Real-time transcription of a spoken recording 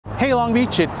Hey Long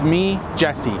Beach, it's me,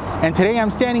 Jesse, and today I'm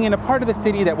standing in a part of the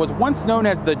city that was once known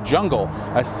as the Jungle,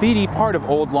 a seedy part of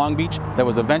old Long Beach that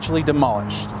was eventually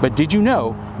demolished. But did you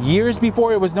know, years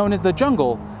before it was known as the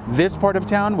Jungle, this part of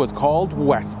town was called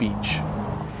West Beach?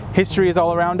 History is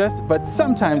all around us, but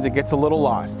sometimes it gets a little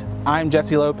lost. I'm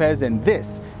Jesse Lopez, and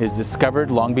this is Discovered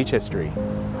Long Beach History.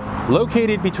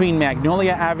 Located between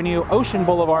Magnolia Avenue, Ocean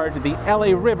Boulevard, the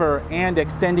LA River, and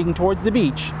extending towards the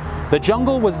beach, the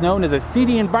Jungle was known as a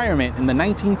seedy environment in the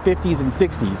 1950s and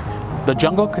 60s. The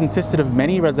Jungle consisted of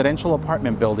many residential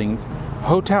apartment buildings,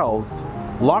 hotels,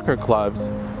 locker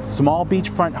clubs, small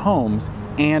beachfront homes,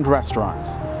 and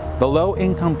restaurants. The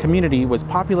low-income community was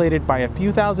populated by a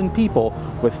few thousand people,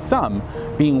 with some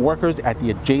being workers at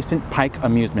the adjacent Pike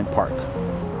amusement park.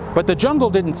 But the Jungle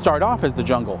didn't start off as the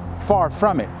Jungle, far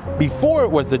from it. Before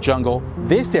it was the Jungle,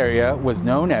 this area was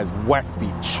known as West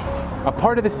Beach, a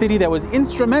part of the city that was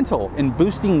instrumental in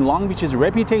boosting Long Beach's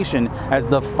reputation as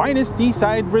the finest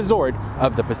seaside resort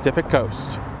of the Pacific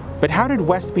Coast. But how did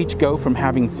West Beach go from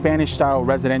having Spanish-style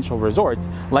residential resorts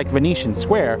like Venetian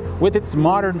Square with its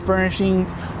modern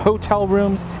furnishings, hotel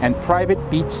rooms, and private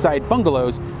beachside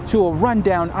bungalows to a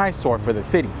rundown eyesore for the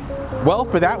city? Well,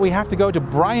 for that we have to go to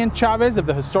Brian Chavez of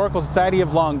the Historical Society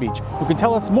of Long Beach, who can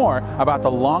tell us more about the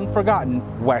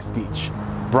long-forgotten West Beach.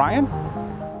 Brian?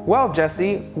 Well,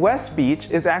 Jesse, West Beach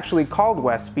is actually called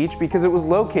West Beach because it was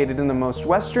located in the most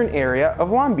western area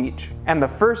of Long Beach. And the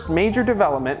first major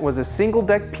development was a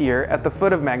single-deck pier at the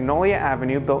foot of Magnolia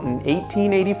Avenue built in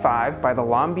 1885 by the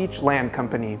Long Beach Land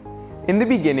Company. In the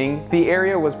beginning, the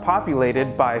area was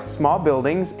populated by small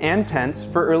buildings and tents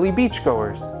for early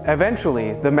beachgoers.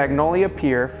 Eventually, the Magnolia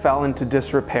Pier fell into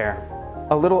disrepair.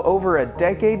 A little over a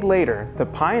decade later, the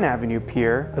Pine Avenue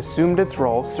Pier assumed its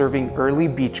role serving early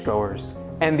beachgoers.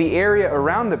 And the area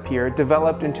around the pier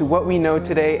developed into what we know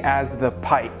today as the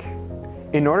Pike.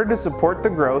 In order to support the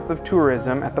growth of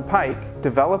tourism at the Pike,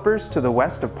 developers to the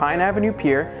west of Pine Avenue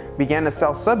Pier began to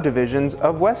sell subdivisions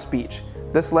of West Beach.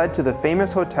 This led to the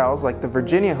famous hotels like the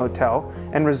Virginia Hotel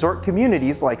and resort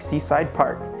communities like Seaside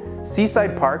Park.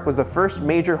 Seaside Park was the first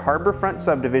major harborfront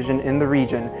subdivision in the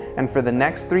region, and for the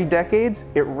next 3 decades,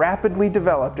 it rapidly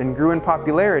developed and grew in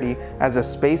popularity as a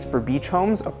space for beach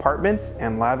homes, apartments,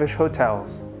 and lavish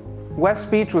hotels.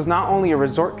 West Beach was not only a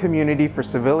resort community for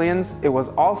civilians, it was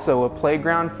also a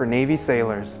playground for Navy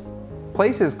sailors.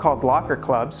 Places called locker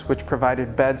clubs, which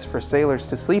provided beds for sailors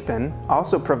to sleep in,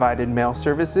 also provided mail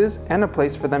services and a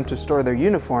place for them to store their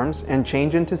uniforms and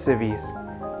change into civvies.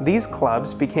 These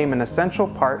clubs became an essential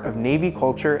part of Navy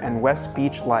culture and West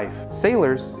Beach life.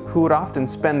 Sailors, who would often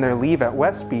spend their leave at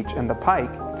West Beach and the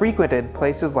Pike, frequented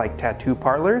places like tattoo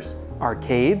parlors,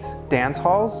 arcades, dance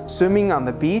halls, swimming on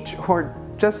the beach, or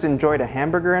just enjoyed a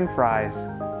hamburger and fries.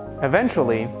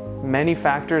 Eventually, many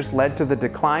factors led to the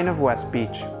decline of West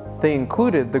Beach. They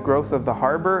included the growth of the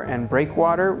harbor and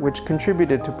breakwater, which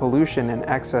contributed to pollution and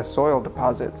excess soil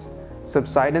deposits,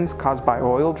 subsidence caused by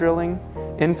oil drilling,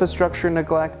 infrastructure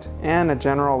neglect, and a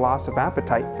general loss of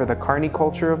appetite for the carny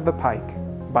culture of the Pike.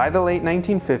 By the late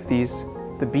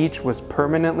 1950s, the beach was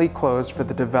permanently closed for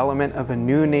the development of a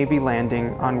new Navy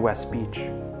landing on West Beach.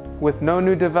 With no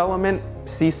new development,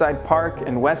 Seaside Park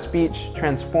and West Beach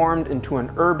transformed into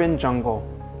an urban jungle,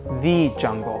 the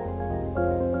Jungle.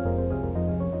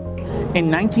 In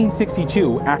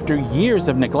 1962, after years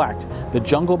of neglect, the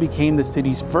Jungle became the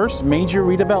city's first major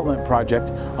redevelopment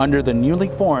project under the newly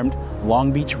formed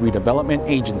Long Beach Redevelopment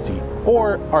Agency,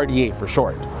 or RDA for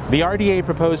short. The RDA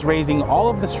proposed raising all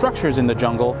of the structures in the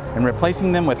Jungle and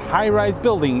replacing them with high-rise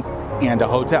buildings and a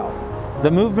hotel.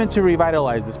 The movement to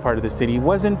revitalize this part of the city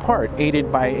was in part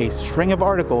aided by a string of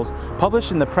articles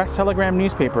published in the Press-Telegram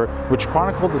newspaper, which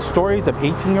chronicled the stories of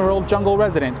 18-year-old Jungle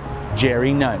resident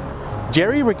Jerry Nunn.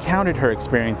 Jerry recounted her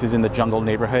experiences in the Jungle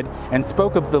neighborhood and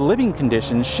spoke of the living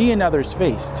conditions she and others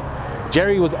faced.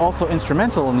 Jerry was also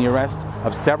instrumental in the arrest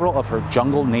of several of her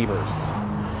Jungle neighbors.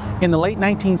 In the late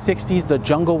 1960s, the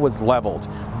Jungle was leveled,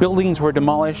 buildings were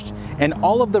demolished, and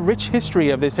all of the rich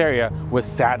history of this area was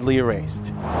sadly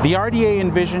erased. The RDA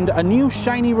envisioned a new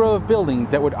shiny row of buildings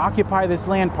that would occupy this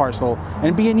land parcel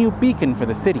and be a new beacon for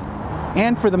the city.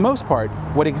 And for the most part,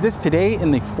 what exists today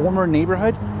in the former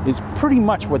neighborhood is pretty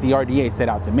much what the RDA set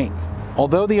out to make.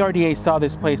 Although the RDA saw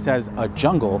this place as a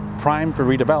jungle primed for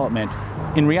redevelopment,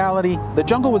 in reality, the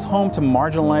Jungle was home to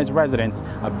marginalized residents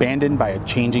abandoned by a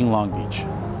changing Long Beach.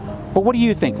 But what do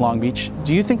you think, Long Beach?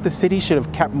 Do you think the city should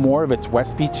have kept more of its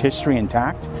West Beach history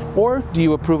intact? Or do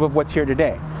you approve of what's here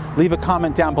today? Leave a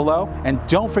comment down below, and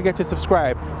don't forget to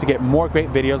subscribe to get more great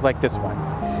videos like this one.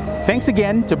 Thanks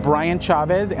again to Brian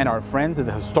Chavez and our friends at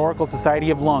the Historical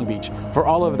Society of Long Beach for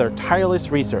all of their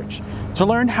tireless research. To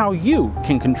learn how you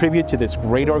can contribute to this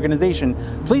great organization,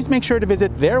 please make sure to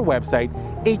visit their website,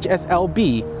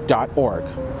 hslb.org.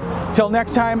 Till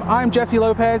next time, I'm Jesse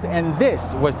Lopez, and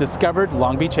this was Discovered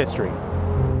Long Beach History.